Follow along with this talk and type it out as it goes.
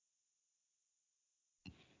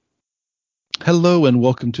Hello and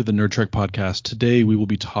welcome to the Nerd Trek podcast. Today we will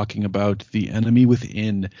be talking about The Enemy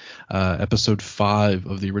Within, episode 5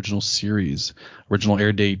 of the original series. Original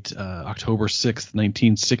air date October 6th,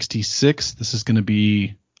 1966. This is going to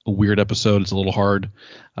be a weird episode. It's a little hard.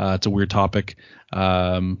 It's a weird topic.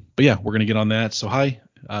 But yeah, we're going to get on that. So hi,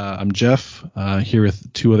 I'm Jeff, here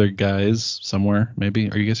with two other guys somewhere,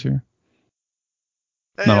 maybe. Are you guys here?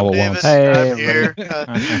 Hey, Not I'm all at David. once. I'm here.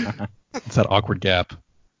 It's that awkward gap.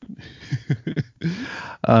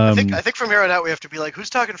 I think from here on out we have to be like, who's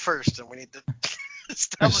talking first, and we need to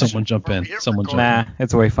establish. Someone jump in. Someone jump in. Nah,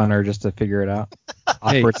 it's way funner just to figure it out.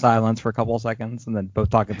 Awkward silence for a couple of seconds, and then both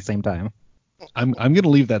talk at the same time. I'm gonna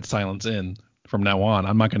leave that silence in from now on.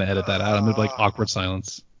 I'm not gonna edit that out. I'm gonna be like awkward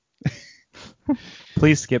silence.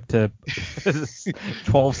 Please skip to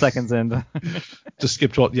 12 seconds in. Just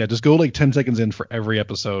skip 12. Yeah, just go like 10 seconds in for every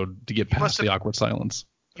episode to get past the awkward silence.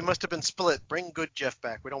 You must have been split. Bring good Jeff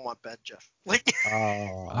back. We don't want bad Jeff. Like.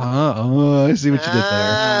 I see what you did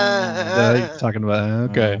there. You're talking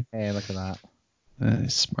about. Okay. Hey, look at that.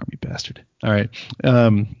 Smarmy bastard. All right.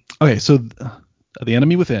 Okay. So, The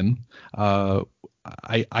Enemy Within. I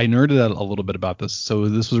nerded out a little bit about this. So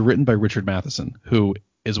this was written by Richard Matheson, who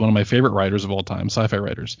is one of my favorite writers of all time, sci-fi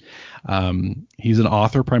writers. He's an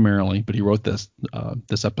author primarily, but he wrote this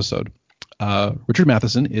episode. Richard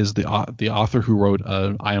Matheson is the author who wrote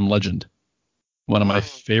I Am Legend, one of my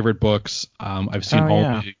favorite books. I've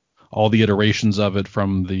seen all the iterations of it,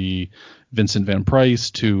 from the Vincent Van Price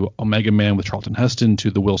to Omega Man with Charlton Heston to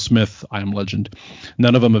the Will Smith I Am Legend.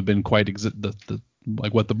 None of them have been quite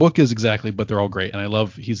like what the book is exactly, but they're all great, and I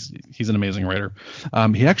love. He's an amazing writer.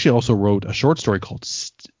 He actually also wrote a short story called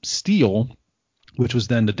Steel, which was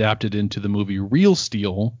then adapted into the movie Real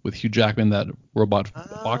Steel with Hugh Jackman, that robot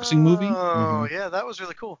boxing movie. Oh, yeah, that was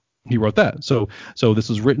really cool. He wrote that. So this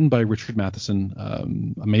was written by Richard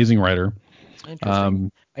Matheson, amazing writer.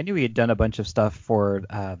 Interesting. I knew he had done a bunch of stuff for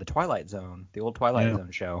the Twilight Zone, the old Twilight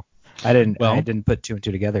Zone show. I didn't put two and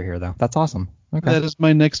two together here, though. That's awesome. Okay. That is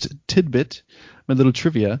my next tidbit, my little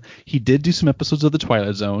trivia. He did do some episodes of the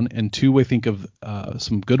Twilight Zone, and two, I think, of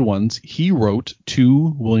some good ones. He wrote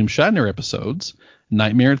 2 William Shatner episodes,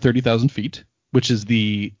 Nightmare at 30,000 Feet, which is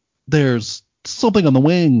there's something on the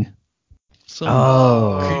wing.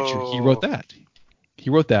 Creature. He wrote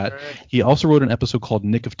that. Right. He also wrote an episode called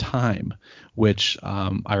Nick of Time, which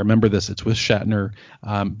I remember this. It's with Shatner.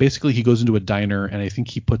 Basically, he goes into a diner, and I think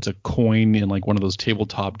he puts a coin in like one of those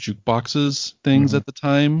tabletop jukeboxes things at the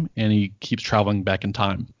time, and he keeps traveling back in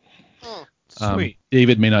time. Sweet.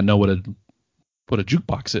 David may not know what a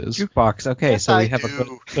jukebox is. Jukebox. Okay, Yes, so we I have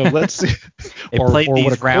do. So let's see. They played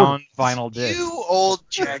these round vinyl discs. You old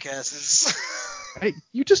jackasses. Hey,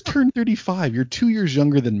 you just turned 35. You're 2 years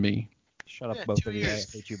younger than me. Shut up, Yeah, both 2 of you. I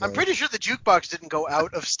years. hate you both. I'm pretty sure the jukebox didn't go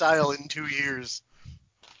out of style in 2 years.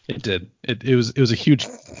 It did. It was a huge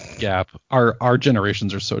gap. Our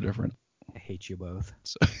generations are so different. I hate you both.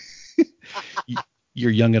 So,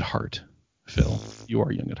 you're young at heart, Phil. You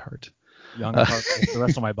are young at heart. Young at heart. The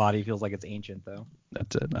rest of my body feels like it's ancient, though.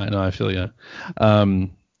 That's it. I know. I feel you.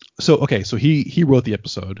 So he wrote the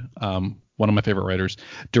episode. One of my favorite writers.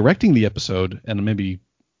 Directing the episode, and maybe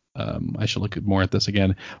I should look more at this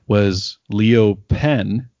again, was Leo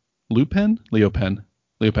Penn,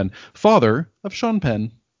 father of Sean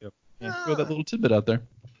Penn. Yep. Yeah, throw that little tidbit out there.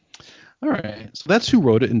 All right, so that's who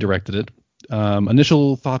wrote it and directed it.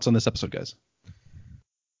 Initial thoughts on this episode, guys?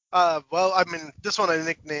 Well, I mean, this one I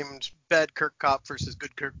nicknamed Bad Kirk Cop versus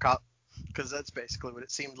Good Kirk Cop, because that's basically what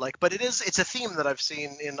it seemed like. But it's a theme that I've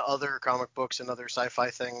seen in other comic books and other sci-fi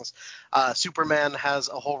things. Superman has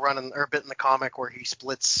a whole a bit in the comic where he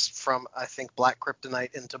splits from, I think, black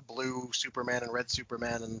kryptonite into blue Superman and red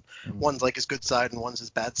Superman, and one's like his good side and one's his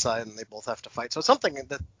bad side, and they both have to fight. So it's something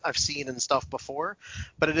that I've seen and stuff before.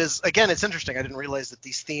 But it's interesting. I didn't realize that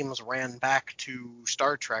these themes ran back to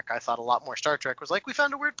Star Trek. I thought a lot more Star Trek was like, we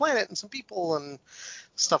found a weird planet and some people and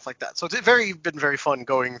stuff like that. So it's been very fun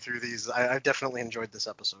going through these. I've definitely enjoyed this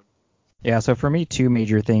episode. Yeah, so for me, two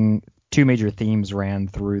major themes ran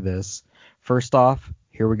through this. First off,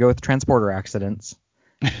 here we go with transporter accidents.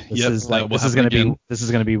 This is going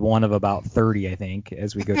to be one of about 30, I think,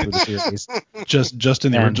 as we go through the series. just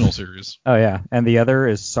in the original series. Oh yeah, and the other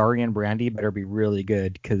is Sorry and Brandy better be really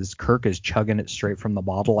good, because Kirk is chugging it straight from the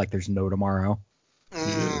bottle like there's no tomorrow. He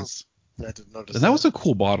is. I didn't notice. And that was a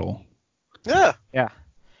cool bottle. Yeah. Yeah.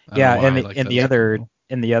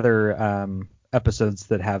 In the other episodes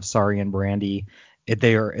that have Sorry and Brandy,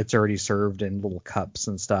 it's already served in little cups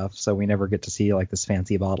and stuff, so we never get to see like this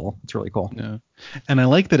fancy bottle. It's really cool. Yeah, and I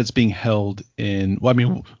like that it's being held in. Well, I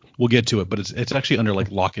mean, we'll get to it, but it's actually under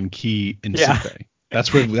like lock and key in sick bay.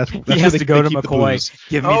 That's where He where has they, to go they to keep the McCoy. booze.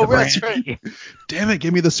 Give me the that's brandy. right. Damn it,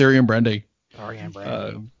 give me the Syrian brandy. Orion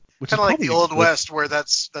brandy. Which Kind is of like probably the Old good. West, where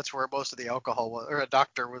that's where most of the alcohol was, or a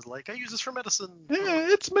doctor was like, "I use this for medicine."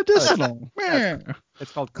 Yeah, it's medicinal. Yeah, Yeah.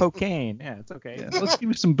 It's called cocaine. Yeah, it's okay. Yeah, let's give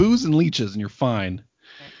you some booze and leeches and you're fine.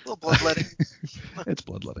 A little bloodletting. It's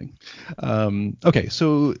bloodletting. Okay,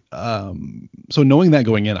 so knowing that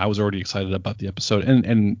going in, I was already excited about the episode,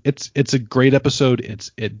 and it's a great episode.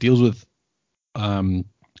 It deals with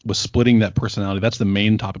splitting that personality. That's the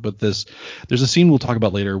main topic. But there's a scene we'll talk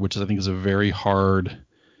about later, which I think is a very hard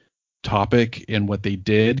topic in what they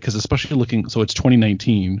did, because especially looking, so it's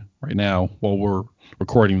 2019 right now while we're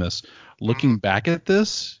recording this. Looking back at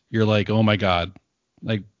this, you're like, oh my god.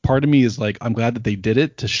 Like, part of me is like, I'm glad that they did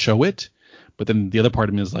it to show it, but then the other part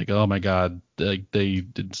of me is like, oh my god, like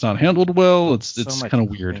it's not handled well. It's kind of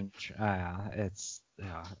weird. But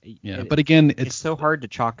again, it's so hard to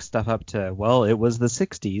chalk stuff up to, well, it was the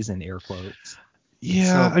 60s in air quotes.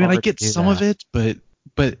 Yeah, I mean, I get some of it, but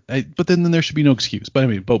then there should be no excuse. But I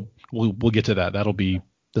mean, we'll get to that.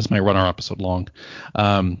 This might run our episode long.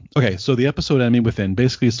 Okay, so the episode Enemy Within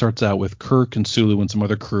basically starts out with Kirk and Sulu and some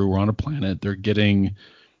other crew are on a planet. They're getting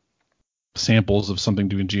samples of something,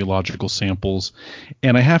 doing geological samples.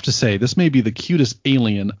 And I have to say, this may be the cutest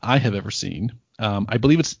alien I have ever seen. I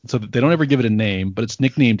believe it's, so they don't ever give it a name, but it's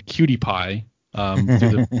nicknamed Cutie Pie through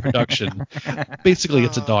the production. Basically,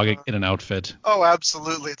 it's a dog in an outfit. Oh,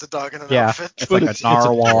 absolutely, it's a dog in an Yeah, outfit. it's like a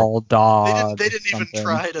narwhal dog. They didn't even something.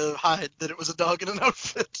 try to hide that it was a dog in an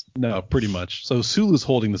outfit. No, pretty much. So Sulu's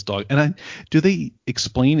holding this dog, and do they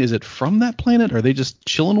explain? Is it from that planet? Are they just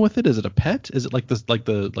chilling with it? Is it a pet? Is it like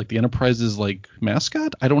the Enterprise's like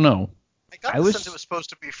mascot? I don't know. I got the sense it was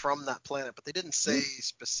supposed to be from that planet, but they didn't say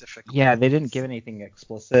specifically. Yeah, they didn't give anything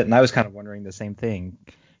explicit, and I was kind of wondering the same thing,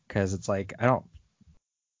 because it's like I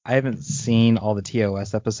haven't seen all the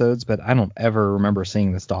TOS episodes, but I don't ever remember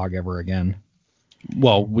seeing this dog ever again.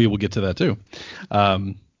 Well, we will get to that too.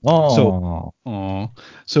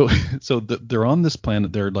 So they're on this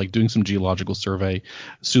planet. They're like doing some geological survey.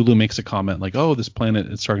 Sulu makes a comment like, "Oh, this planet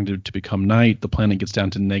is starting to become night. The planet gets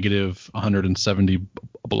down to negative 170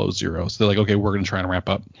 below zero." So they're like, "Okay, we're going to try and wrap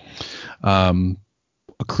up." A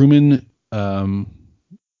crewman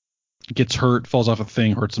gets hurt, falls off a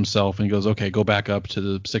thing, hurts himself, and he goes, "Okay, go back up to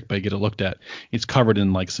the sick bay, get it looked at." It's covered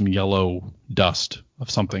in like some yellow dust of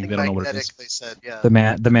something. They don't know what it is. They said, yeah. The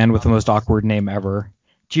man with the most awkward name ever.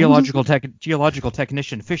 Geological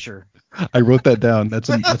technician Fisher. I wrote that down. That's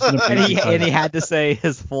an amazing and he had to say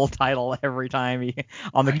his full title every time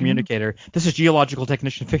on the communicator. This is geological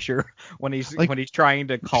technician Fisher when he's trying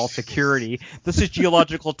to call security. This is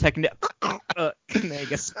geological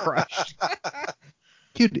Negus crushed.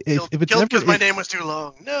 Dude, if it's killed ever, because my name was too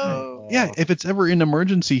long. No. Yeah, if it's ever in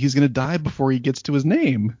emergency, he's gonna die before he gets to his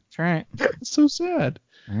name. That's right. It's so sad.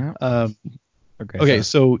 Yeah. Okay,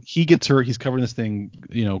 so he gets hurt. He's covered in this thing.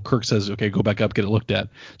 Kirk says, "Okay, go back up, get it looked at."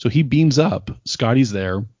 So he beams up. Scotty's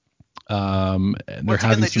there. And they're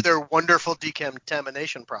having they do their wonderful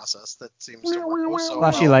decontamination process that seems to work so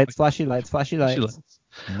flashy well. lights.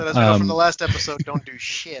 That, as we know from the last episode, don't do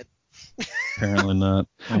shit. Apparently not.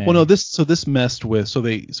 Well, no, this messed with. So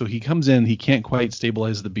he comes in. He can't quite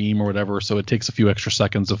stabilize the beam or whatever. So it takes a few extra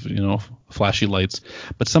seconds of flashy lights,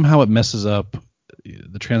 but somehow it messes up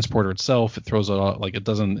the transporter itself. It throws it out, like it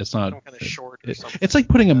doesn't. It's not. Kind of short or something. It's like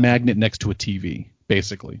putting a magnet next to a TV.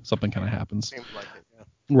 Basically, something kind of happens. Seems like it,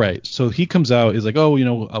 yeah. Right. So he comes out. He's like, "Oh,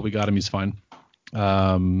 we got him. He's fine."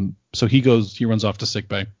 So he runs off to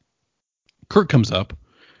sickbay. Kirk comes up.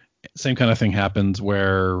 Same kind of thing happens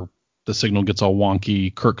where the signal gets all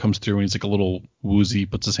wonky. Kirk comes through and he's like a little woozy,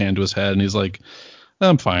 puts his hand to his head and he's like,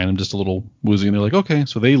 "I'm fine. I'm just a little woozy." And they're like, "Okay."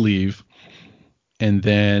 So they leave. And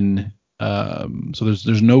then, so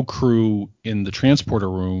there's no crew in the transporter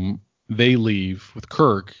room. They leave with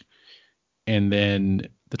Kirk. And then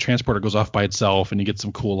the transporter goes off by itself and you get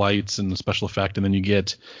some cool lights and the special effect. And then you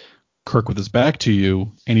get Kirk with his back to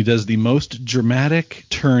you, and he does the most dramatic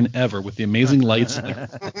turn ever with the amazing lights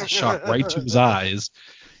shot right to his eyes.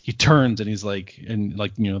 He turns and he's like,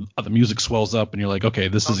 the music swells up, and you're like, okay,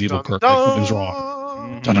 this is evil Kirk. Like, something's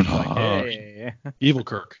wrong. Hey. Evil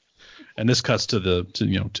Kirk. And this cuts to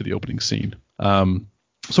the opening scene. So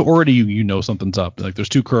already you know something's up. Like there's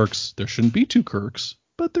two Kirks. There shouldn't be two Kirks,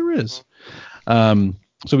 but there is. So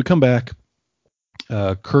we come back.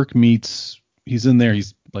 Kirk meets. He's in there.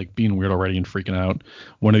 He's like being weird already and freaking out.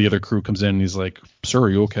 One of the other crew comes in and he's like, "Sir, are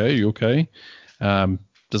you okay? You okay?"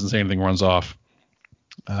 Doesn't say anything. Runs off.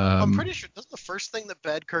 I'm pretty sure, doesn't the first thing that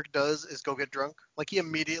Bad Kirk does is go get drunk? Like, he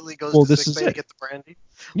immediately goes to sickbay to get the brandy?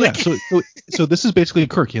 Yeah, so this is basically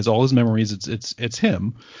Kirk. He has all his memories. It's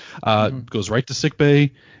him. Goes right to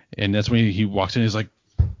sickbay, and that's when he walks in. He's like,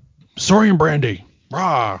 "Sorry, and brandy,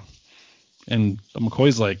 rah!" And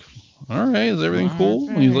McCoy's like, "All right, is everything cool?"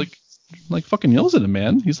 And he's like fucking yells at him,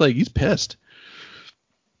 man. He's like, he's pissed.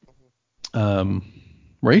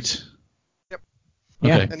 Right? Yep.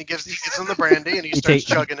 Yeah. Okay. And he gives him the brandy, and he starts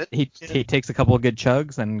chugging it. He takes a couple of good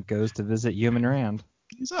chugs and goes to visit Hume and Rand.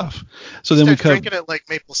 He's off. So he then starts drinking it like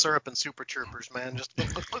maple syrup and Super Troopers, man. Just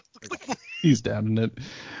he's down in it.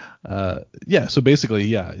 Yeah. So basically,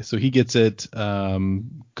 yeah. So he gets it.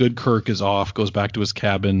 Good Kirk is off. Goes back to his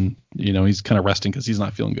cabin. He's kind of resting because he's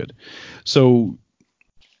not feeling good. So,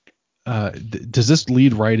 does this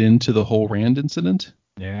lead right into the whole Rand incident?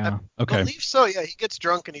 Yeah. I Okay. believe so. Yeah, he gets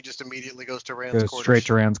drunk and he just immediately goes to Rand's quarters. Straight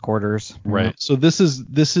to Rand's quarters. Right. Yeah. So this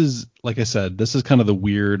is like I said, this is kind of the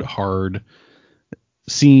weird, hard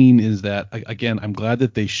scene. Is that, again, I'm glad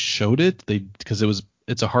that they showed it. Because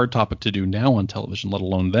it's a hard topic to do now on television, let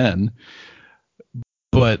alone then.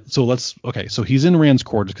 But so so he's in Rand's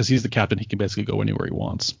quarters because he's the captain. He can basically go anywhere he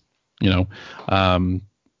wants.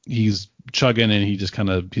 He's chugging and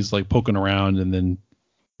he's like poking around, and then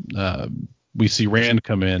we see Rand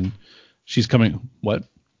come in. She's coming. What?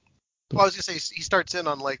 Well, I was gonna say he starts in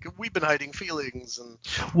on like, we've been hiding feelings, and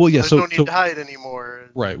there's no need to hide anymore.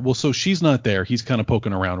 Right. Well, so she's not there. He's kind of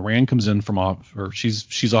poking around. Rand comes in from off, or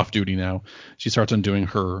she's off duty now. She starts undoing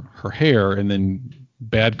her hair, and then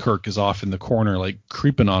Bad Kirk is off in the corner, like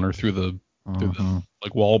creeping on her through the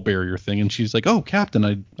like wall barrier thing, and she's like, "Oh, Captain,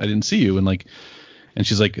 I didn't see you," and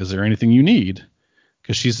she's like, "Is there anything you need?"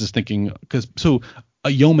 Because she's just thinking, so a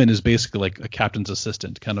yeoman is basically like a captain's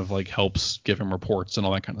assistant, kind of like helps give him reports and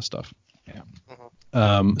all that kind of stuff. Yeah.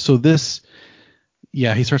 So this,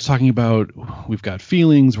 yeah, he starts talking about, we've got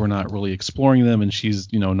feelings, we're not really exploring them, and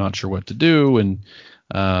she's, not sure what to do, and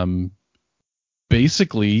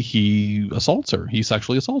basically he assaults her. He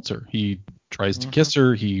sexually assaults her. He tries to kiss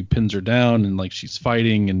her. He pins her down, and like she's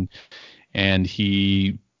fighting, and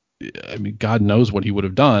he, I mean, God knows what he would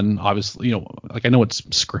have done. Obviously, like I know it's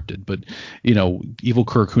scripted, but evil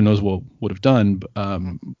Kirk, who knows what would have done.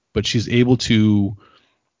 But she's able to.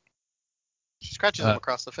 She scratches him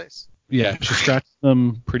across the face. Yeah, she scratches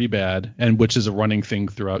them pretty bad, and which is a running thing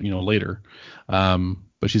throughout, later.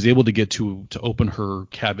 But she's able to get to open her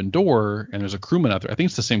cabin door, and there's a crewman out there. I think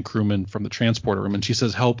it's the same crewman from the transporter room, and she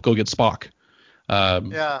says, "Help, go get Spock."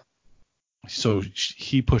 Yeah. So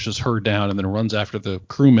he pushes her down and then runs after the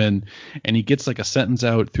crewman, and he gets like a sentence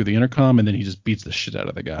out through the intercom, and then he just beats the shit out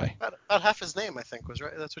of the guy. About half his name, I think, was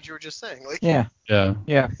right. That's what you were just saying. Like, Yeah. Yeah.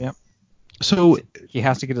 So he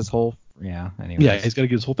has to get his whole. Yeah. Anyway. Yeah, he's got to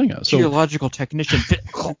get his whole thing out. So geological technician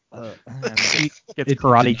gets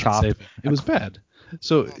karate chopped. It was bad.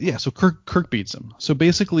 So yeah, so Kirk beats him. So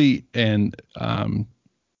basically, and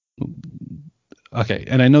okay,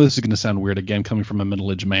 and I know this is going to sound weird again, coming from a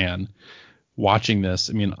middle-aged man watching this.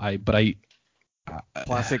 I mean,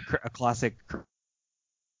 classic.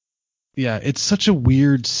 Yeah, it's such a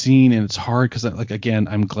weird scene, and it's hard because, like, again,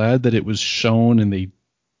 I'm glad that it was shown, and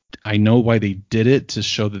I know why they did it, to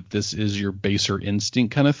show that this is your baser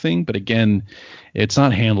instinct kind of thing. But again, it's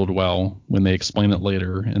not handled well when they explain it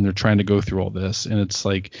later, and they're trying to go through all this, and it's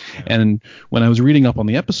like, and when I was reading up on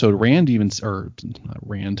the episode, the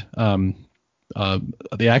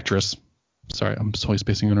actress, sorry, I'm totally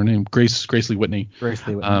spacing on her name, Grace Lee Whitney.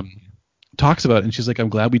 Talks about it, and she's like, I'm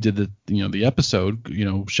glad we did the episode.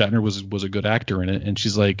 Shatner was a good actor in it, and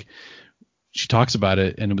she's like, she talks about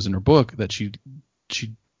it, and it was in her book that she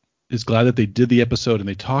is glad that they did the episode and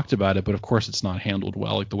they talked about it, but of course it's not handled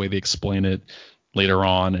well, like the way they explain it later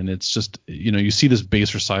on, and it's just, you see this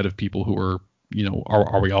baser side of people who are,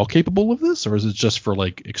 are we all capable of this, or is it just for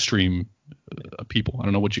like extreme people? I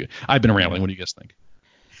don't know I've been rambling. What do you guys think?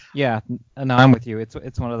 Yeah, no, I'm with you.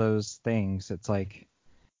 It's one of those things. It's like,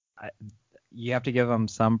 you have to give them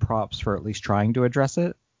some props for at least trying to address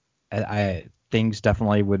it. Things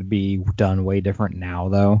definitely would be done way different now,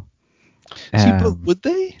 though. But would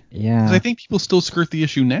they? Yeah. 'Cause I think people still skirt the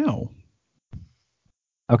issue now.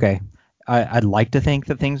 Okay. I'd like to think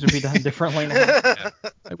that things would be done differently now. Yeah.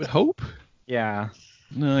 I would hope. Yeah.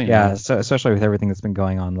 No, yeah. So especially with everything that's been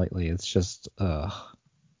going on lately, it's just, yeah.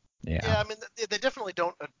 Yeah, I mean, they definitely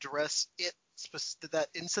don't address that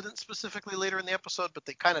incident specifically later in the episode, but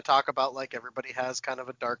they kind of talk about, like, everybody has kind of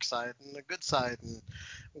a dark side and a good side, and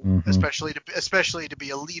especially to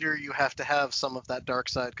be a leader, you have to have some of that dark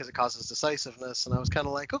side because it causes decisiveness. And I was kind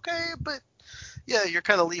of like, okay, but yeah, you're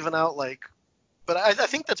kind of leaving out, like, But I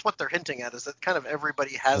think that's what they're hinting at, is that kind of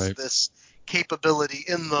everybody has this capability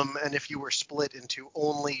in them, and if you were split into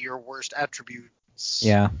only your worst attributes.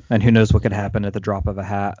 Yeah, and who knows what could happen at the drop of a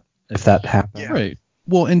hat if that happened. Yeah. Right.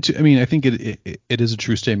 Well, I think it is a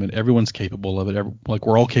true statement. Everyone's capable of it. Like,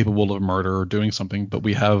 we're all capable of murder or doing something, but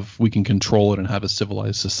we can control it and have a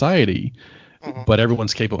civilized society. Mm-hmm. But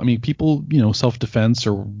everyone's capable. I mean, people, self-defense,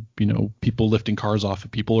 or, people lifting cars off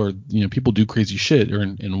of people, or, people do crazy shit, or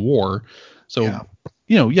in war. So,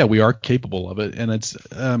 we are capable of it. And it's,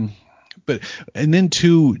 and then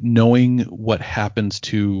too, knowing what happens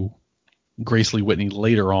to Grace Lee Whitney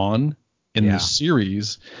later on in the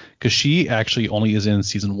series, because she actually only is in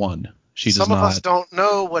season 1. Some of us don't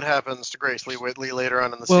know what happens to Grace Lee Whitney later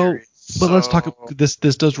on in the series. But let's talk. This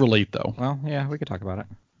does relate, though. Well, yeah, we could talk about it.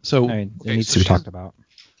 So it needs to be talked about.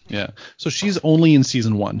 Yeah. So she's only in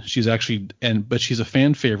season 1. She's actually, but she's a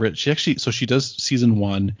fan favorite. She does season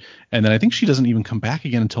 1, and then I think she doesn't even come back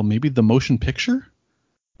again until maybe the motion picture.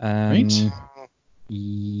 Right?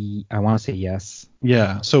 I want to say yes.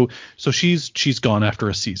 Yeah. So she's gone after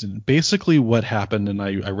a season. Basically, what happened, and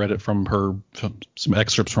I read it from some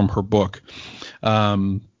excerpts from her book.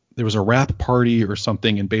 There was a rap party or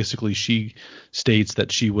something, and basically she states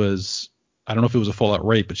that she was, I don't know if it was a full-out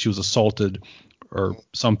rape, but she was assaulted or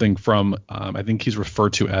something from, I think he's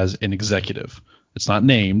referred to as an executive. It's not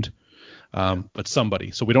named, but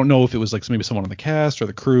somebody. So we don't know if it was like maybe someone on the cast or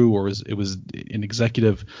the crew, or it was an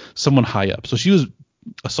executive, someone high up. So she was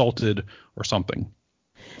assaulted or something.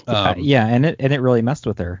 And it really messed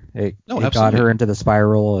with her. It got her into the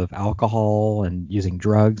spiral of alcohol and using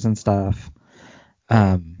drugs and stuff.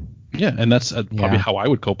 Yeah, and that's probably how I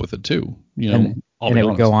would cope with it too. And it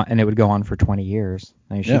would go on, and it would go on for 20 years.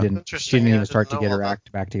 I mean, she didn't even start to get her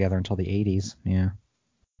act back together until the 80s. Yeah.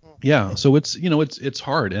 Yeah, so it's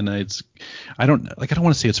hard, and I don't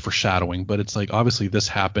want to say it's foreshadowing, but it's like, obviously this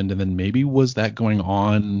happened, and then maybe was that going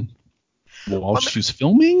on while she's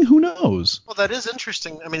filming? Who knows? Well, that is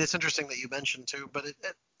interesting. I mean, it's interesting that you mentioned too, but it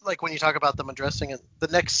like when you talk about them addressing it, the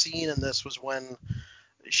next scene in this was when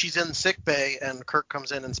she's in sickbay and Kirk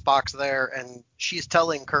comes in and Spock's there, and she's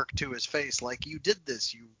telling Kirk to his face, like, you did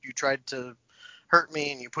this, you tried to hurt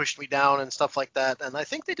me and you pushed me down and stuff like that. And I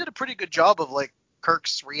think they did a pretty good job of, like,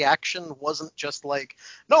 Kirk's reaction wasn't just like,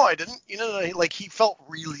 no, I didn't, like, he felt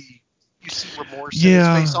really, you see remorse in his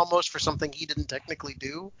face almost for something he didn't technically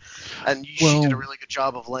do. And she did a really good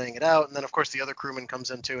job of laying it out. And then of course the other crewman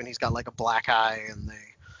comes in too, and he's got like a black eye, and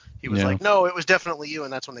he was like, no, it was definitely you.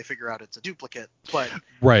 And that's when they figure out it's a duplicate. But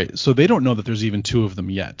right. So they don't know that there's even 2 of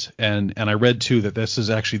them yet. And I read too that this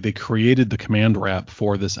is actually, they created the command wrap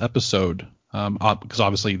for this episode, because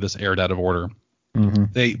obviously this aired out of order.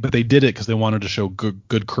 Mm-hmm. But they did it because they wanted to show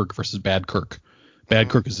good Kirk versus bad Kirk. Bad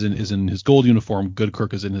Kirk is in his gold uniform. Good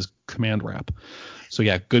Kirk is in his command wrap. So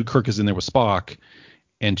yeah, good Kirk is in there with Spock,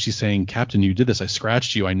 and she's saying, "Captain, you did this. I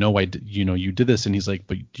scratched you. I know I did. You did this." And he's like,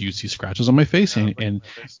 "But do you see scratches on my face?" And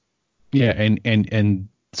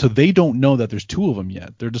so they don't know that there's 2 of them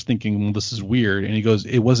yet. They're just thinking, "Well, this is weird." And he goes,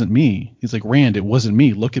 "It wasn't me." He's like, "Rand, it wasn't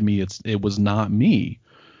me. Look at me. It was not me."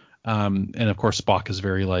 And of course, Spock is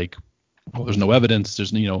very like, well, there's no evidence.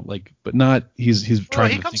 There's but not. He's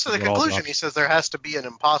trying. He comes to the conclusion. He says there has to be an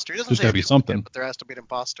imposter. He doesn't say there's be something, but there has to be an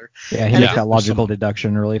imposter. Yeah, he makes that logical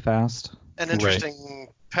deduction really fast. An interesting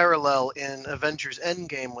parallel in Avengers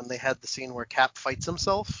Endgame when they had the scene where Cap fights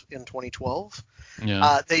himself in 2012.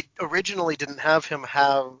 Yeah. They originally didn't have him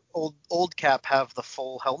have old Cap have the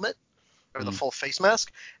full helmet or the full face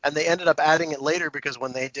mask, and they ended up adding it later because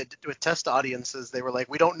when they did with test audiences, they were like,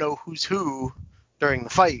 we don't know who's who during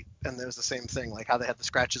the fight, and there was the same thing, like how they had the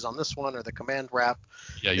scratches on this one or the command wrap.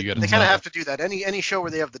 Yeah, you got. They kind of have to do that. Any show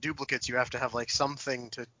where they have the duplicates, you have to have like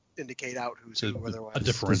something to indicate out who's who. Otherwise, a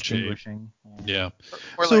differentiation. Yeah.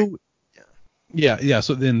 Or so. Like, yeah.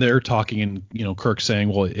 So then they're talking, and Kirk saying,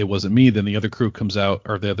 "Well, it wasn't me." Then the other crew comes out,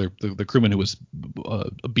 or the crewman who was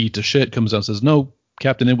beat to shit comes out and says, "No,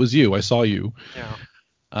 Captain, it was you. I saw you."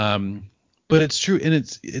 Yeah. But it's true, and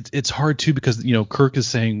it's hard too because Kirk is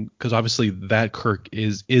saying, because obviously that Kirk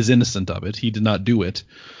is innocent of it. He did not do it,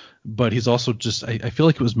 but he's also just I feel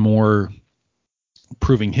like it was more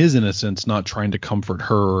proving his innocence, not trying to comfort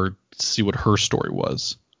her or see what her story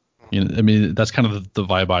was. I mean, that's kind of the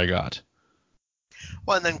vibe I got.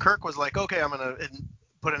 Well, and then Kirk was like, okay, I'm gonna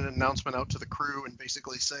put an announcement out to the crew and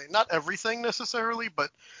basically say not everything necessarily, but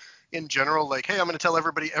in general, like, hey, I'm going to tell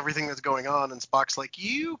everybody everything that's going on. And Spock's like,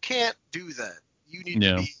 you can't do that. You need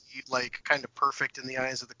to be like kind of perfect in the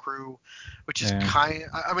eyes of the crew, which is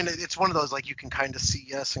I mean, it's one of those like you can kind of see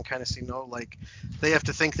yes and kind of see no. Like they have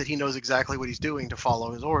to think that he knows exactly what he's doing to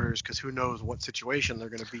follow his orders, because who knows what situation they're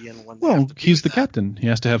going to be in when they have to he's the captain. He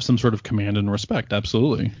has to have some sort of command and respect.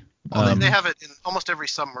 Absolutely. Well, they have it in almost every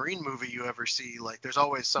submarine movie you ever see. Like, there's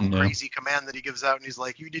always some crazy command that he gives out, and he's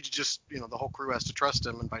like, "You need to just, the whole crew has to trust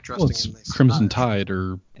him, and by trusting him, they Crimson Tide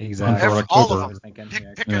or exactly all of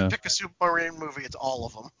them. Pick a submarine movie, it's all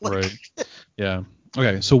of them. Right. Yeah.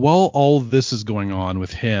 Okay. So while all this is going on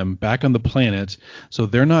with him back on the planet, so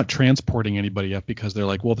they're not transporting anybody yet because they're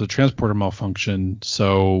like, well, the transporter malfunctioned,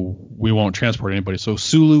 so we won't transport anybody. So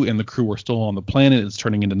Sulu and the crew are still on the planet. It's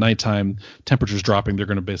turning into nighttime. Temperature's dropping. They're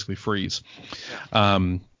going to basically freeze.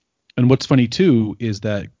 And what's funny too is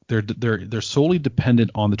that they're solely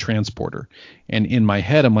dependent on the transporter. And in my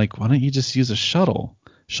head, I'm like, why don't you just use a shuttle?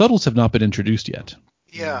 Shuttles have not been introduced yet.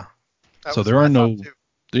 Yeah. So there are no.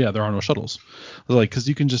 Yeah, there are no shuttles. Like, because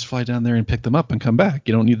you can just fly down there and pick them up and come back.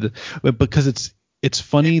 You don't need but because it's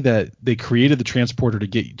funny that they created the transporter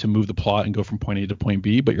to move the plot and go from point A to point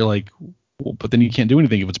B, but you're like, well, but then you can't do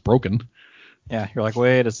anything if it's broken. Yeah, you're like,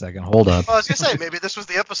 wait a second, hold up. Well, I was gonna say maybe this was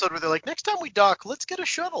the episode where they're like, next time we dock, let's get a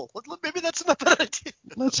shuttle. Maybe that's not a bad idea.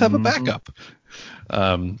 Let's have a backup.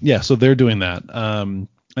 So they're doing that. And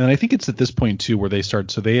I think it's at this point too where they start.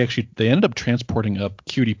 So they ended up transporting up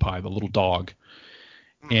Cutie Pie, the little dog.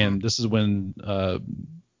 And this is when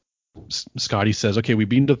Scotty says, okay, we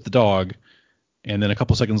beamed up the dog. And then a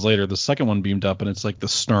couple seconds later, the second one beamed up, and it's like the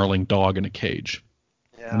snarling dog in a cage.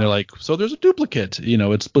 Yeah. And they're like, so there's a duplicate.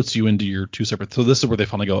 It splits you into your two separate. So this is where they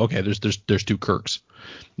finally go, okay, there's two Kirks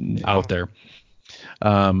out there.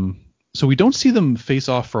 So we don't see them face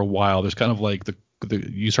off for a while. There's kind of like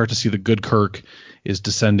you start to see the good Kirk is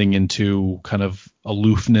descending into kind of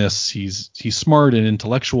aloofness. He's smart and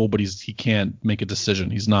intellectual, but he can't make a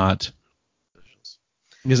decision. He doesn't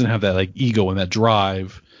have that like ego and that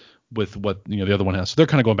drive with what the other one has. So they're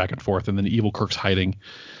kind of going back and forth, and then evil Kirk's hiding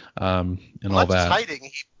and all that. Just hiding.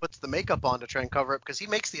 He puts the makeup on to try and cover up because he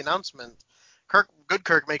makes the announcement. Good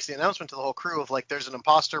Kirk makes the announcement to the whole crew of like, there's an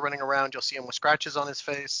imposter running around. You'll see him with scratches on his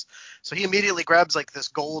face. So he immediately grabs like this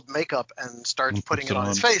gold makeup and starts putting it on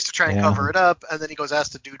his face to try and cover it up. And then he goes,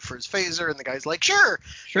 asks the dude for his phaser, and the guy's like, sure,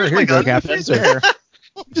 here you go, Captain.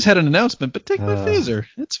 Just had an announcement, but take my phaser.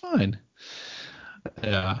 It's fine.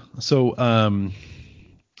 Yeah. So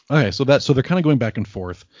okay, so they're kind of going back and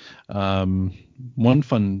forth. One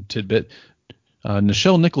fun tidbit.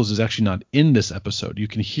 Nichelle Nichols is actually not in this episode. You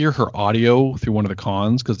can hear her audio through one of the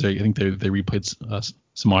cons because I think they replayed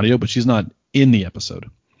some audio, but she's not in the episode.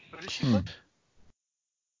 What did she play?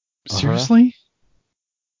 Seriously?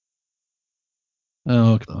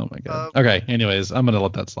 Oh my god. Okay. Anyways, I'm gonna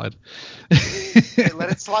let that slide. Okay, let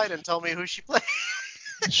it slide and tell me who she played.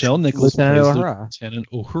 Nichelle Nichols plays Lieutenant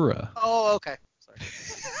Uhura. Oh, okay. Sorry.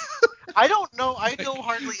 I don't know. I know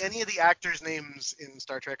hardly any of the actors' names in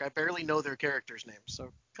Star Trek. I barely know their characters' names.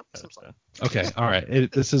 So, some slide. Okay. All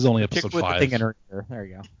right. This is only episode 5. Chick with the thing in her ear. There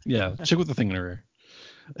you go. Yeah. Chick with the thing in her ear.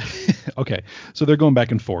 Okay. So they're going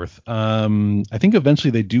back and forth. I think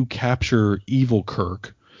eventually they do capture Evil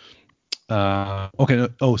Kirk. Okay.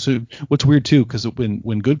 Oh, so what's weird too, because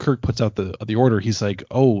when Good Kirk puts out the order, he's like,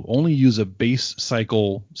 oh, only use a base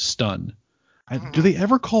cycle stun. Do they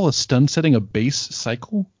ever call a stun setting a base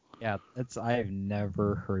cycle? Yeah, I've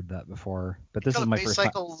never heard that before, but this is my first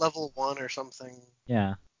cycle level 1 or something.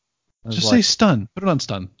 Yeah. Just say stun. Put it on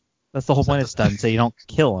stun. That's the whole point of stun. So you don't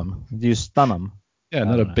kill him. You stun him. Yeah,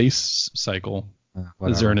 not a base cycle.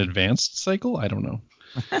 Is there an advanced cycle? I don't know.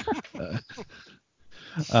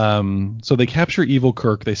 So they capture Evil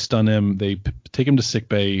Kirk. They stun him. They take him to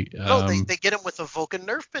sickbay. No, they get him with a Vulcan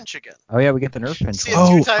nerve pinch again. Oh yeah, we get the nerve pinch.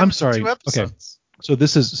 I'm sorry. Okay. So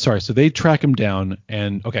so they track him down,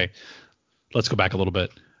 and okay, let's go back a little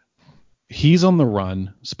bit. He's on the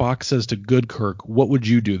run. Spock says to Good Kirk, what would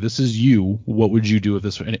you do? This is you. What would you do if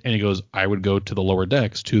this? And he goes, I would go to the lower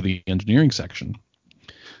decks, to the engineering section.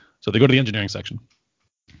 So they go to the engineering section.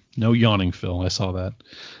 No yawning, Phil. I saw that.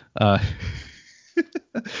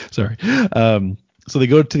 Sorry. So they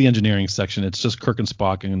go to the engineering section. It's just Kirk and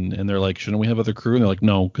Spock, and they're like, shouldn't we have other crew? And they're like,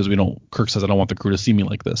 no, because we don't. Kirk says, I don't want the crew to see me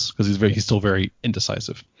like this, because he's still very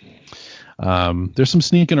indecisive. There's some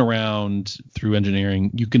sneaking around through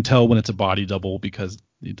engineering. You can tell when it's a body double because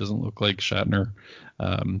it doesn't look like Shatner.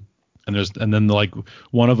 And then like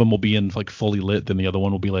one of them will be in like fully lit, then the other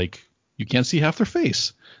one will be like, you can't see half their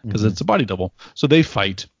face because it's a body double. So they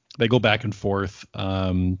fight. They go back and forth.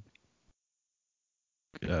 Bad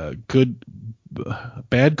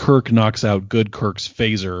Kirk knocks out Good Kirk's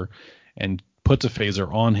phaser and puts a phaser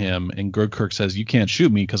on him, and Good Kirk says, "You can't shoot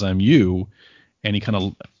me because I'm you." And he kind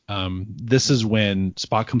of this is when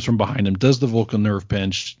Spock comes from behind him, does the Vulcan nerve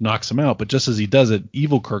pinch, knocks him out. But just as he does it,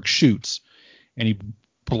 Evil Kirk shoots, and he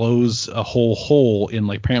blows a whole hole in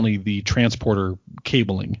like apparently the transporter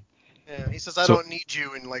cabling. Yeah, he says, "I don't need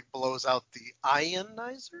you," and like blows out the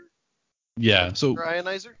ionizer. Yeah, so or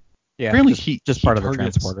ionizer. Yeah, apparently just part of the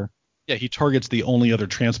transporter. Yeah, he targets the only other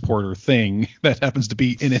transporter thing that happens to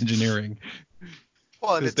be in engineering.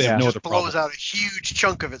 Well, and it they have no just other blows problem. out a huge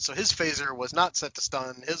chunk of it. So his phaser was not set to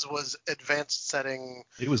stun. His was advanced setting.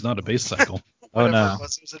 It was not a base cycle. Oh no, It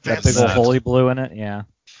was that big old hole he blew in it. Yeah.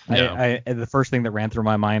 Yeah. I the first thing that ran through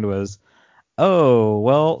my mind was, oh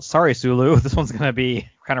well, sorry Sulu, this one's gonna be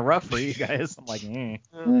kind of rough for you guys. I'm like, you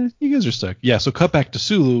guys are stuck. Yeah, so cut back to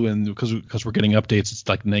Sulu, and because we're getting updates, it's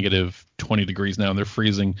like negative 20 degrees now, and they're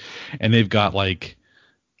freezing, and they've got like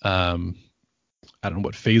I don't know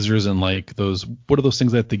what phasers and like those. What are those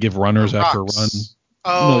things that they give runners after a run?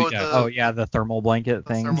 The thermal blanket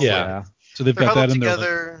thing. Yeah. So they're got that in their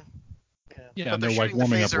together. Yeah, and they're like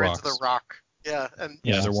warming up rocks. Into the rock. Yeah, and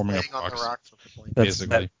they're warming up on rocks. the rocks with the blanket.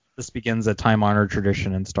 Basically. This begins a time-honored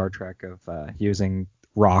tradition in Star Trek of using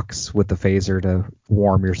rocks with the phaser to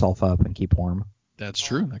warm yourself up and keep warm. That's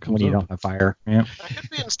true. That comes when you up. don't have fire. Yeah. That could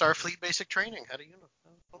be in Starfleet basic training. How do you know?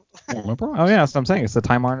 Warm up rocks. Oh yeah, that's what I'm saying. It's a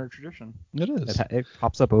time-honored tradition. It is. It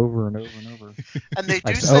pops up over and over and over. And they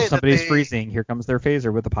do say somebody's freezing. Here comes their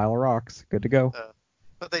phaser with a pile of rocks. Good to go.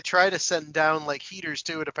 But they try to send down like heaters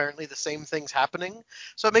too, and apparently the same thing's happening.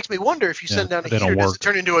 So it makes me wonder if you send down a heater, does it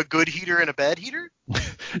turn into a good heater and a bad heater?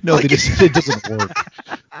 No, it doesn't work.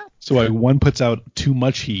 So like one puts out too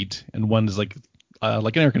much heat, and one is like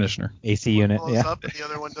an air conditioner. AC unit, blows up and the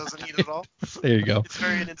other one doesn't heat at all. There you go. It's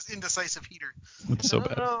very indecisive heater. It's so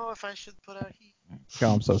bad. I don't know if I should put out heat.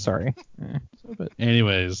 Oh, I'm so sorry.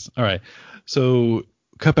 Anyways, all right. So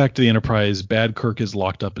cut back to the Enterprise. Bad Kirk is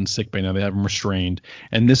locked up in sickbay now. They have him restrained,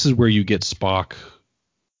 and this is where you get Spock.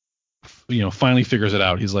 Finally figures it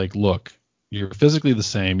out. He's like, "Look, you're physically the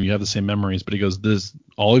same. You have the same memories," but he goes, "This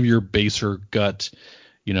all of your baser gut."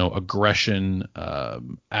 Aggression,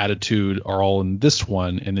 attitude are all in this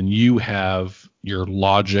one, and then you have your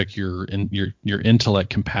logic, your intellect,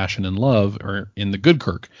 compassion, and love are in the Good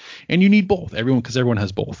Kirk, and you need both. Everyone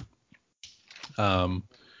has both.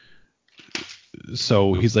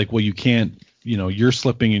 So he's like, well, you can't. You're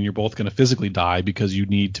slipping, and you're both going to physically die because you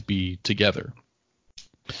need to be together.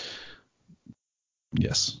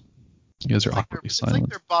 Yes. You guys are awkwardly silent. It's like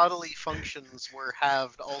their bodily functions were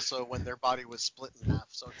halved also when their body was split in half.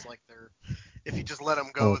 So it's like if you just let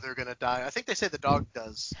them go, they're gonna die. I think they say the dog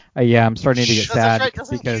does. Yeah, I'm starting to get sad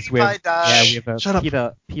because we have a Shut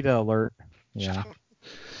up. PETA alert. Yeah.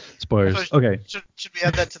 Spoilers. So okay. Should we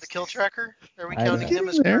add that to the kill tracker? Are we counting him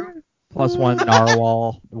as crew? Plus one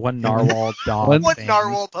narwhal dog. One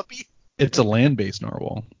narwhal puppy. It's a land-based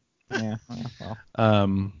narwhal. Yeah.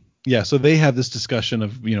 Well. Yeah, so they have this discussion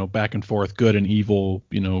of, back and forth, good and evil,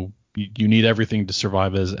 you need everything to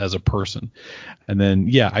survive as a person. And then,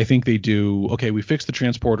 I think they do, okay, we fixed the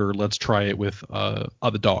transporter, let's try it with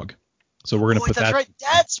the dog. So we're going to put that. That's right,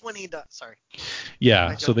 that's when he does. Sorry.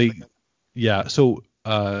 Yeah, so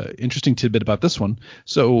interesting tidbit about this one.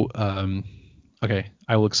 So, okay,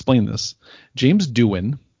 I will explain this. James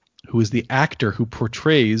Doohan, who is the actor who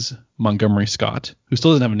portrays Montgomery Scott, who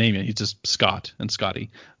still doesn't have a name yet. He's just Scott and Scotty,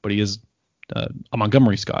 but he is a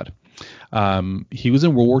Montgomery Scott. He was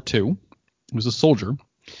in World War II. He was a soldier,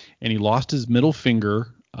 and he lost his middle finger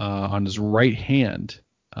on his right hand.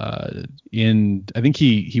 I think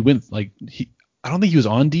he went I don't think he was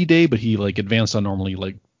on D-Day, but he advanced on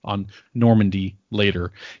Normandy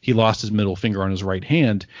later. He lost his middle finger on his right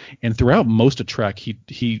hand, and throughout most of Trek,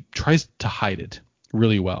 he tries to hide it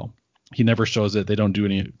really well. He never shows it. They don't do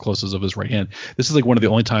any close-ups of his right hand. This is one of the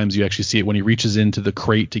only times you actually see it when he reaches into the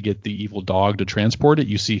crate to get the evil dog to transport it.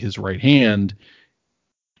 You see his right hand.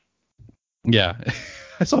 Yeah,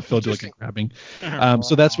 I saw Phil do grabbing.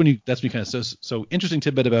 So that's when kind of so interesting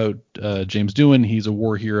tidbit about James Doohan. He's a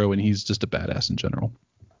war hero and he's just a badass in general.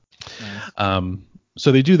 Nice.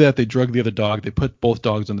 So they do that. They drug the other dog. They put both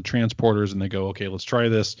dogs on the transporters and they go, okay, let's try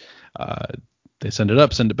this. They send it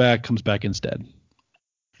up, send it back, comes back instead.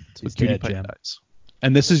 So Cutie Pie dies.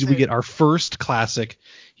 And this is we get our first classic.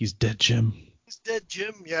 He's dead, Jim. He's dead,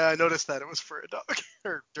 Jim. Yeah, I noticed that. It was for a dog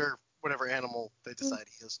or whatever animal they decide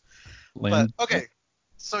he is. Land. But okay.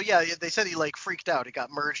 So yeah, they said he freaked out. He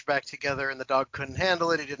got merged back together, and the dog couldn't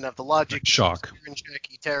handle it. He didn't have the logic. Shock.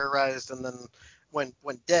 He terrorized, and then went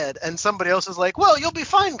dead. And somebody else is like, "Well, you'll be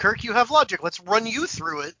fine, Kirk. You have logic. Let's run you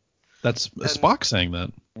through it." That's Spock saying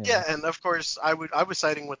that. Yeah, and of course I was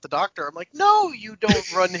siding with the doctor. I'm like, no, you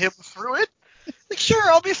don't run him through it. Like,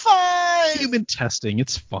 sure, I'll be fine. Human testing,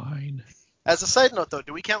 it's fine. As a side note, though,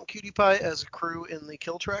 do we count Cutie Pie as a crew in the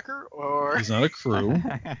kill tracker, or He's not a crew.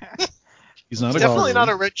 He's not definitely not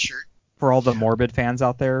a red shirt. For all the morbid fans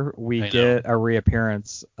out there, we get a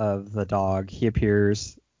reappearance of the dog. He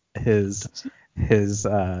appears. His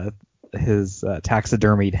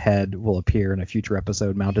taxidermied head will appear in a future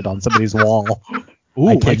episode mounted on somebody's wall. Ooh,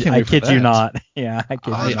 I kid you not. Yeah, I kid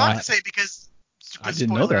you not. I was about to say because I didn't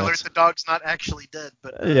know spoiler that. alert, the dog's not actually dead,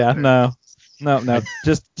 but yeah, no,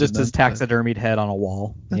 just his taxidermied head on a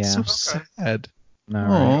wall. That's yeah. so sad. No,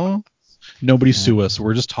 right. Nobody sue us.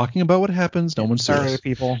 We're just talking about what happens. No one sues us. Sorry,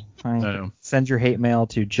 people. No. Send your hate mail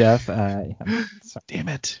to Jeff. Damn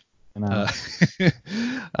it.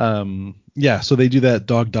 You Yeah, so they do that.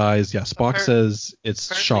 Dog dies. Yeah, Spock says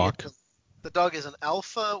it's shock. The dog is an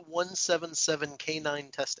Alpha 177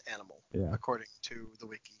 K9 test animal, according to the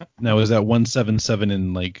wiki. Now, is that 177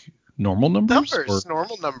 in like normal numbers?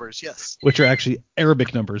 Normal numbers, yes. Which are actually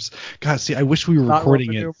Arabic numbers. God, see, I wish we were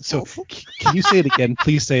recording it. So, can you say it again?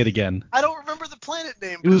 Please say it again. I don't remember the planet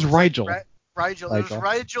name. It was Rigel. Rigel. It was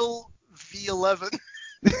Rigel V11.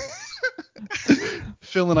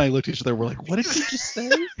 Phil and I looked at each other. We're like, what did he just say?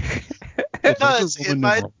 Because in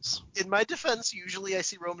my defense, usually I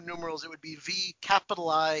see Roman numerals. It would be V capital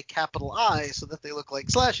I, so that they look like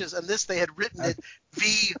slashes. And this, they had written it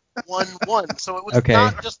V11, so it was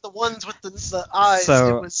not just the ones with the eyes.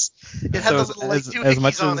 So, it had the little like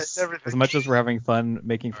doohickeys on it and everything. As much as we're having fun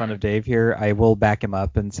making fun of Dave here, I will back him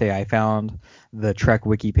up and say I found the Trek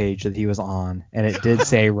wiki page that he was on, and it did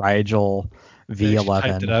say Rigel V11.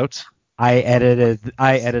 Typed it out. I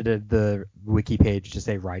edited the wiki page to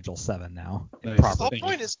say Rigel 7 now. Nice. The whole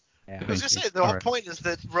point is, point is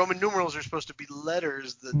that Roman numerals are supposed to be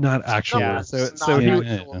letters that not actual numbers,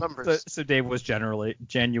 numbers. So Dave was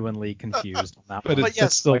genuinely confused on that. But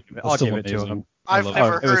yes, I'll give it to him. I've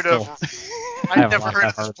never heard of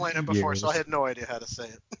this planet before, so I had no idea how to say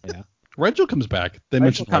it. Yeah. Rigel comes back. They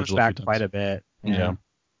mentioned comes back quite a bit. Yeah.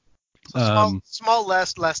 Small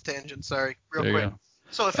last tangent. Sorry, real quick.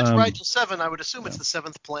 So if it's Rigel 7, I would assume it's the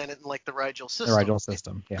 7th planet in like the Rigel system. The Rigel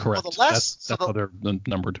system, yeah. Correct. Well, that's how they're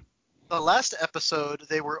numbered. The last episode,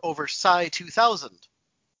 they were over Psi 2000.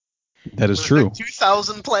 That is true.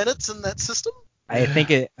 2,000 planets in that system? I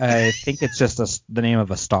think it's just the name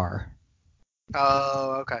of a star.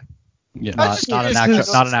 Oh, okay. Yeah. Not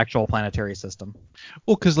an actual planetary system.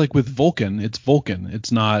 Well, because like with Vulcan, it's Vulcan.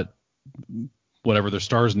 It's not whatever their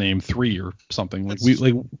star's name 3 or something. Like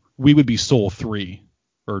we would be Sol 3.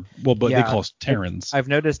 But they call us Terrans. I've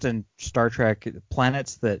noticed in Star Trek,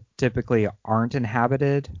 planets that typically aren't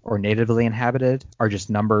inhabited or natively inhabited are just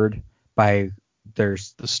numbered by their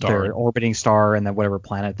orbiting star and then whatever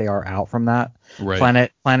planet they are out from that.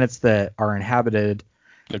 Right. Planets that are inhabited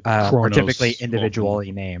are typically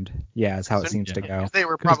individually named. Yeah, is how it seems to go. They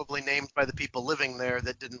were probably named by the people living there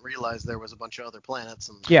that didn't realize there was a bunch of other planets.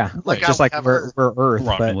 And just like we're Earth,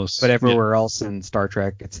 but everywhere else in Star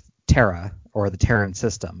Trek, it's Terra, or the Terran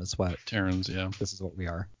system is what. Terrans, yeah. This is what we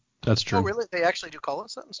are. That's true. Oh, really? They actually do call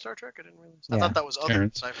us that in Star Trek? I didn't realize. I thought that was other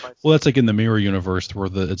sci-fi. Well, that's like in the Mirror Universe where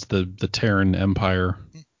it's the Terran Empire.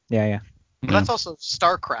 Yeah. But that's also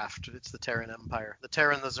StarCraft. It's the Terran Empire. The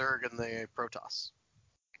Terran, the Zerg, and the Protoss.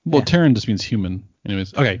 Well, Terran just means human.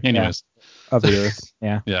 Anyways. Okay, anyways. Yeah. Of the Earth,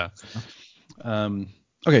 yeah. Yeah.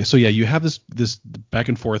 Okay, so you have this back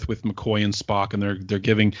and forth with McCoy and Spock, and they're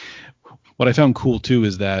giving. What I found cool too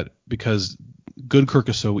is that because Good Kirk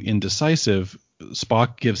is so indecisive,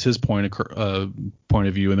 Spock gives his point of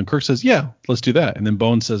view, and then Kirk says, "Yeah, let's do that." And then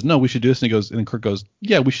Bones says, "No, we should do this." And then Kirk goes,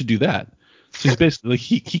 "Yeah, we should do that." So he's basically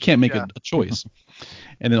he can't make a choice.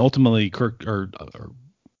 And then ultimately Kirk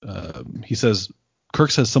he says, Kirk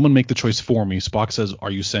says, "Someone make the choice for me." Spock says, "Are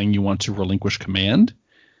you saying you want to relinquish command?"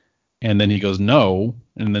 And then he goes, "No."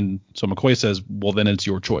 And then so McCoy says, "Well, then it's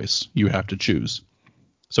your choice. You have to choose."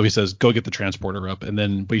 So he says, "Go get the transporter up," and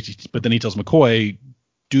then but then he tells McCoy,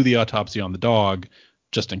 "Do the autopsy on the dog,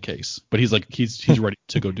 just in case." But he's like, he's ready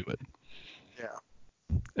to go do it. Yeah.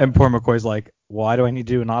 And poor McCoy's like, "Why do I need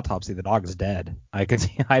to do an autopsy? The dog is dead.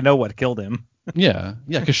 I know what killed him." Yeah,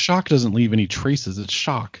 because shock doesn't leave any traces. It's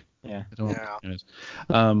shock. Yeah.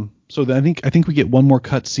 So then I think we get one more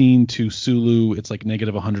cut scene to Sulu. It's like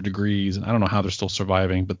negative 100 degrees, and I don't know how they're still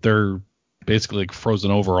surviving, but they're basically like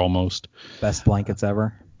frozen over almost. Best blankets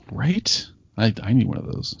ever. Right? I need one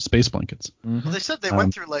of those space blankets. Mm-hmm. Well, they said they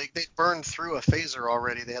went through they burned through a phaser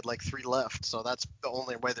already. They had like 3 left, so that's the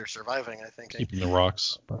only way they're surviving, I think. Keeping the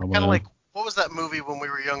rocks. Kind of like What was that movie when we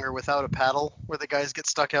were younger without a paddle, where the guys get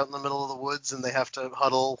stuck out in the middle of the woods and they have to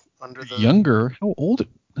huddle under the... Younger? How old?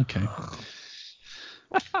 Okay.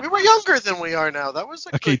 We were younger than we are now. That was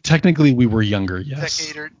a good technically we were younger,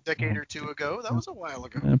 yes. decade or two ago. That was a while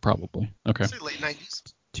ago. Probably. Okay. Say late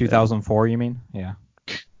 90s. 2004, you mean? Yeah.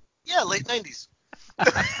 Yeah, late 90s.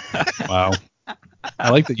 Wow.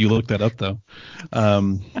 I like that you looked that up, though.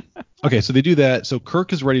 Okay, so they do that. So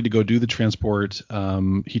Kirk is ready to go do the transport.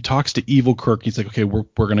 He talks to Evil Kirk. He's like, okay, we're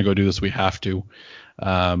going to go do this. We have to.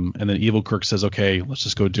 And then Evil Kirk says, okay, let's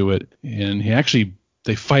just go do it. And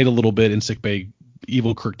they fight a little bit in sickbay.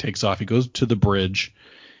 Evil Kirk takes off. He goes to the bridge,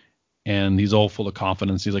 and he's all full of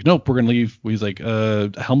confidence. He's like, nope, we're going to leave. He's like,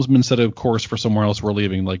 helmsman set a course for somewhere else. We're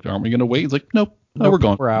leaving. Like, aren't we going to wait? He's like, nope, we're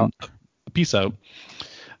going. We're out. Peace out.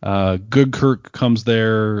 Good Kirk comes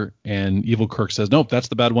there, and Evil Kirk says, nope, that's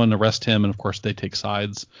the bad one. Arrest him. And of course, they take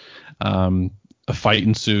sides. A fight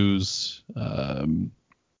ensues.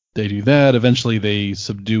 They do that. Eventually, they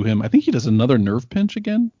subdue him. I think he does another nerve pinch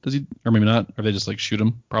again. Does he? Or maybe not. Or they just like shoot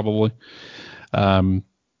him, probably. So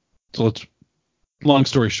long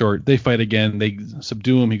story short, they fight again. They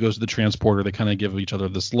subdue him. He goes to the transporter. They kind of give each other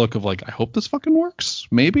this look of like, I hope this fucking works.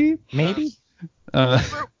 Maybe. We're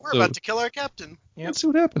about to kill our captain. Let's see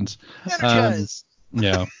what happens. Energize.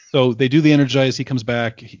 Yeah. So they do the energize. He comes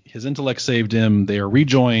back. His intellect saved him. They are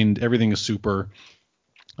rejoined. Everything is super.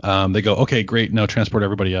 They go, okay, great. Now transport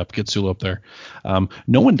everybody up. Get Sulu up there.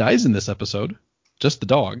 No one dies in this episode. Just the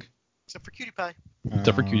dog. Except for Cutie Pie.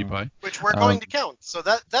 Except for Cutie Pie. Which we're going to count. So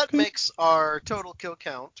that makes our total kill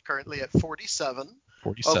count currently at 47.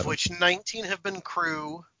 47. Of which 19 have been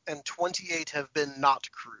crew and 28 have been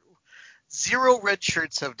not crew. 0 red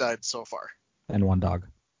shirts have died so far. And 1 dog.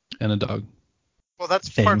 And a dog. Well, that's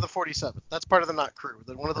part of the 47. That's part of the not crew.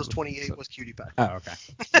 One of those 28 was Cutie Pie. Oh, okay.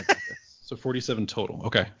 So 47 total.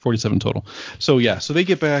 Okay, 47 total. So yeah, so they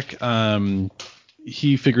get back.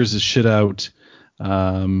 He figures his shit out.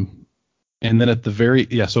 And then at the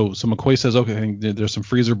so McCoy says, okay, there's some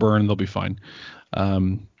freezer burn. They'll be fine.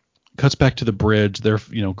 Cuts back to the bridge.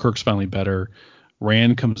 Kirk's finally better.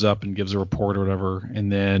 Rand comes up and gives a report or whatever,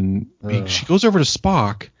 and then she goes over to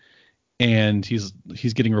Spock, and he's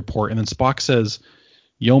getting a report, and then Spock says,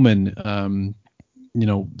 Yeoman,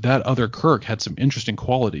 that other Kirk had some interesting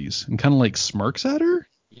qualities, and kind of like smirks at her.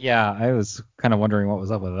 Yeah, I was kind of wondering what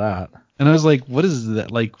was up with that. And I was like, what is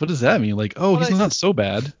that? Like, what does that mean? Like, he's not so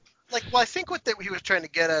bad. Like, well, I think what he was trying to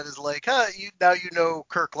get at is like,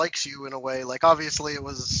 Kirk likes you in a way. Like, obviously it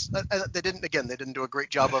was they didn't do a great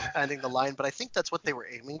job of ending the line, but I think that's what they were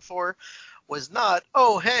aiming for, was not,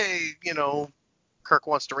 oh hey, Kirk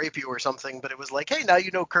wants to rape you or something, but it was like, hey, now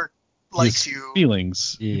Kirk likes you.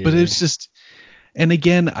 Feelings, yeah. But it's just, and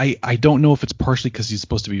again, I don't know if it's partially because he's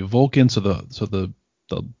supposed to be a Vulcan, so the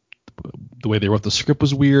way they wrote the script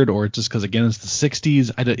was weird, or it's just because again it's the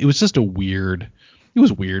 60s. It was just It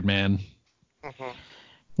was weird, man. Mm-hmm.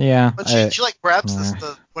 Yeah. But she like grabs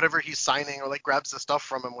the whatever he's signing, or like grabs the stuff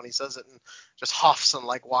from him when he says it, and just huffs and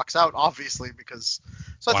like walks out, obviously, because.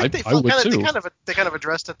 So I think they kind of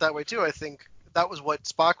addressed it that way too. I think that was what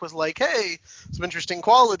Spock was like. Hey, some interesting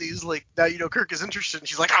qualities. Like now Kirk is interested, and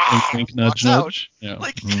she's like, wink, nudge, nudge. Yeah.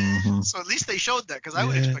 Like, so at least they showed that, because I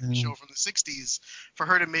would expect the show from the 60s for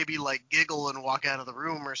her to maybe like giggle and walk out of the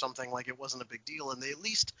room or something, like it wasn't a big deal, and they at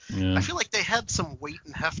least I feel like they had some weight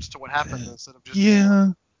and heft to what happened instead of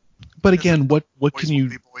just But again, what can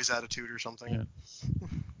you boys attitude or something? Yeah.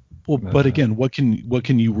 Well, but again, what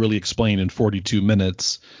can you really explain in 42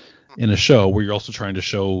 minutes in a show where you're also trying to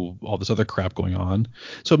show all this other crap going on?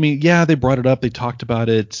 So I mean, yeah, they brought it up, they talked about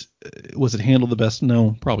it. Was it handled the best?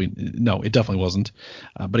 No, probably no. It definitely wasn't.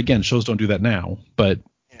 But again, shows don't do that now. But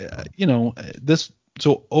this.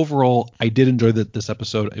 So overall, I did enjoy this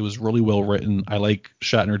episode. It was really well written. I like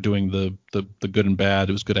Shatner doing the good and bad.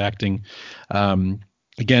 It was good acting.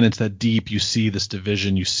 Again, it's that deep. You see this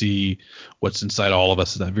division. You see what's inside all of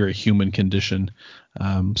us. That very human condition.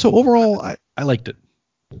 So overall, I liked it.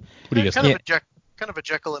 What do you guys think? Kind of a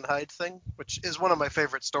Jekyll and Hyde thing, which is one of my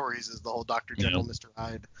favorite stories. Is the whole Dr. Jekyll, Mr.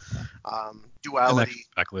 Hyde duality.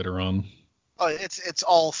 Back later on. Oh, it's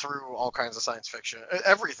all through all kinds of science fiction.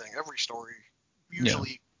 Everything, every story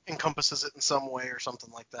usually encompasses it in some way or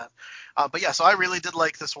something like that. But yeah, so I really did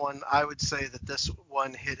like this one. I would say that this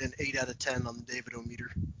one hit an 8 out of 10 on the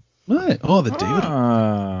David-O-meter. What? Oh, the David.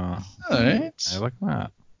 All right. I like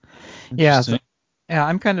that. Yeah,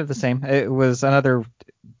 I'm kind of the same. It was another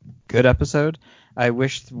good episode. I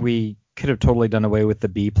wish we could have totally done away with the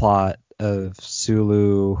B plot of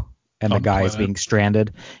Sulu and the guys being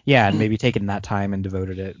stranded. Yeah, and maybe taken that time and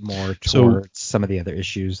devoted it more towards some of the other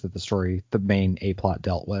issues that the main A plot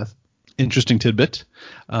dealt with. Interesting tidbit.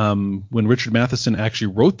 When Richard Matheson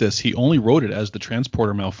actually wrote this, he only wrote it as the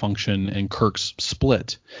transporter malfunction and Kirk's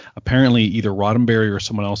split. Apparently, either Roddenberry or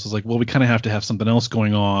someone else was like, well, we kind of have to have something else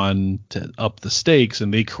going on to up the stakes,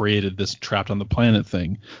 and they created this trapped on the planet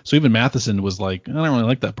thing. So even Matheson was like, I don't really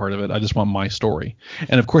like that part of it. I just want my story.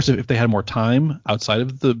 And of course, if they had more time outside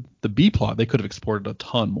of the B plot, they could have explored it a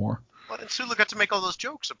ton more. Well, and Sulu got to make all those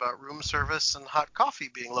jokes about room service and hot coffee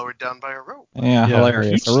being lowered down by a rope. Yeah,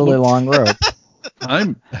 hilarious. A really long rope.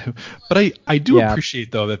 But I do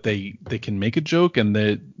appreciate though that they can make a joke and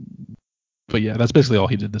that. But yeah, that's basically all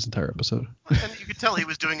he did this entire episode. And you could tell he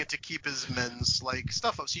was doing it to keep his men's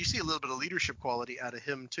stuff up. So you see a little bit of leadership quality out of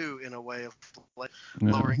him too, in a way of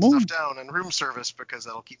lowering stuff down and room service because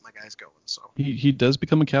that'll keep my guys going. So he does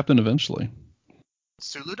become a captain eventually.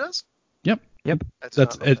 Sulu does? Yep.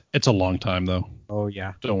 It's a long time though. Oh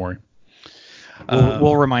yeah. Don't worry.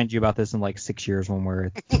 We'll remind you about this in like 6 years when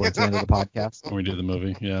we're towards the end of the podcast. When we do the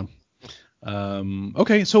movie, yeah.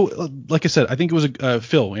 Okay, so like I said, I think it was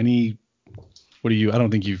Phil. What do you? I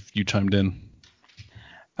don't think you chimed in.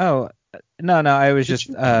 Oh no, I was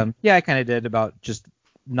just I kind of did about just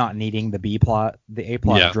not needing the B plot. The A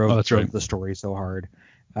plot drove the story so hard.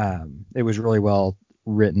 It was really well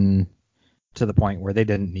written to the point where they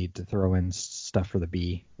didn't need to throw in stuff for the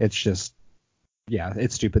B. It's just,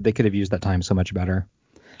 it's stupid. They could have used that time so much better.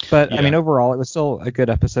 But I mean, overall, it was still a good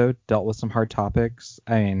episode. Dealt with some hard topics.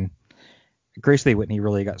 I mean, Grace Lee Whitney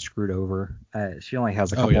really got screwed over. She only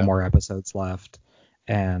has a couple more episodes left,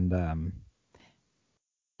 and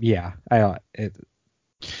it's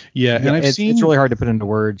really hard to put into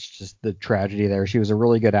words just the tragedy there. She was a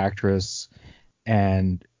really good actress,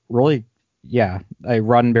 and really. Yeah,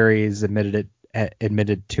 Roddenberry's admitted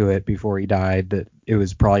to it before he died that it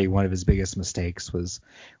was probably one of his biggest mistakes was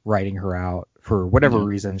writing her out for whatever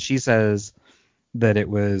reason. She says that it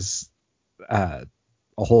was a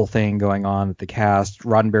whole thing going on with the cast.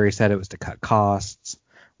 Roddenberry said it was to cut costs.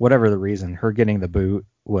 Whatever the reason, her getting the boot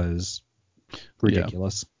was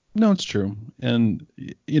ridiculous. Yeah. No, it's true, and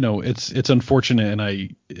it's unfortunate,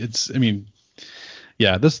 and this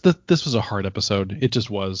was a hard episode. It just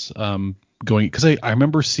was. Because I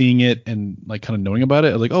remember seeing it and like kind of knowing about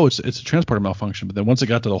it, like, oh, it's a transporter malfunction. But then once it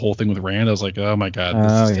got to the whole thing with Rand, I was like, oh my god,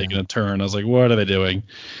 this is taking a turn. I was like, what are they doing?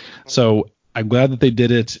 So I'm glad that they did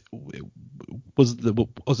it. Was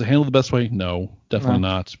it handled the best way? No, definitely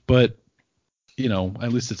not. But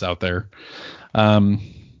at least it's out there. I'm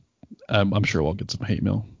sure we'll get some hate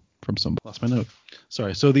mail from somebody. Lost my note.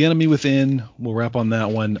 Sorry. So The Enemy Within. We'll wrap on that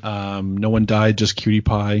one. No one died, just Cutie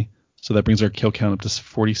Pie. So that brings our kill count up to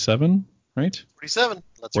 47. Right? 47.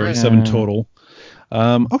 That's 47 right. total.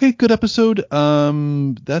 Okay, good episode.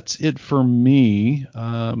 That's it for me.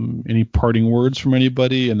 Any parting words from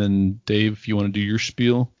anybody? And then Dave, if you want to do your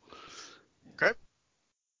spiel. Okay.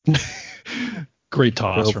 Great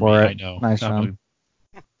toss for me. I know. Nice job.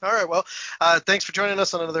 All right, well, thanks for joining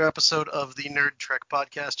us on another episode of the Nerd Trek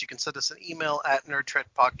Podcast. You can send us an email at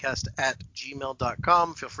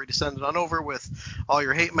nerdtrekpodcast@gmail.com. Feel free to send it on over with all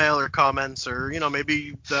your hate mail or comments, or,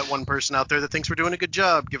 maybe that one person out there that thinks we're doing a good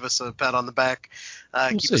job. Give us a pat on the back.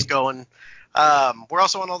 Keep us going. We're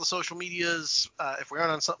also on all the social medias. If we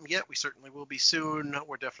aren't on something yet, we certainly will be soon.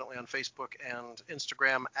 We're definitely on Facebook and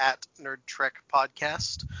Instagram at Nerd Trek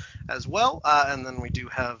Podcast as well. And then we do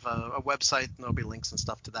have a website, and there'll be links and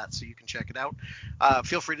stuff to that, so you can check it out.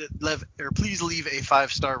 Feel free to please leave a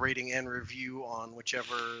 5-star rating and review on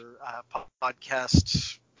whichever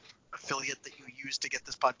podcast affiliate that you use to get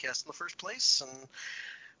this podcast in the first place. And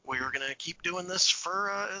we're going to keep doing this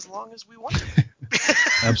for as long as we want to.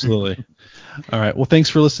 Absolutely. All right. Well, thanks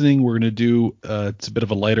for listening. We're going to do it's a bit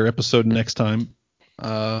of a lighter episode next time.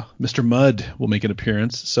 Mr. Mudd will make an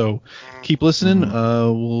appearance. So keep listening.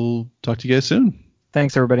 We'll talk to you guys soon.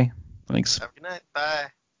 Thanks, everybody. Thanks. Have a good night. Bye.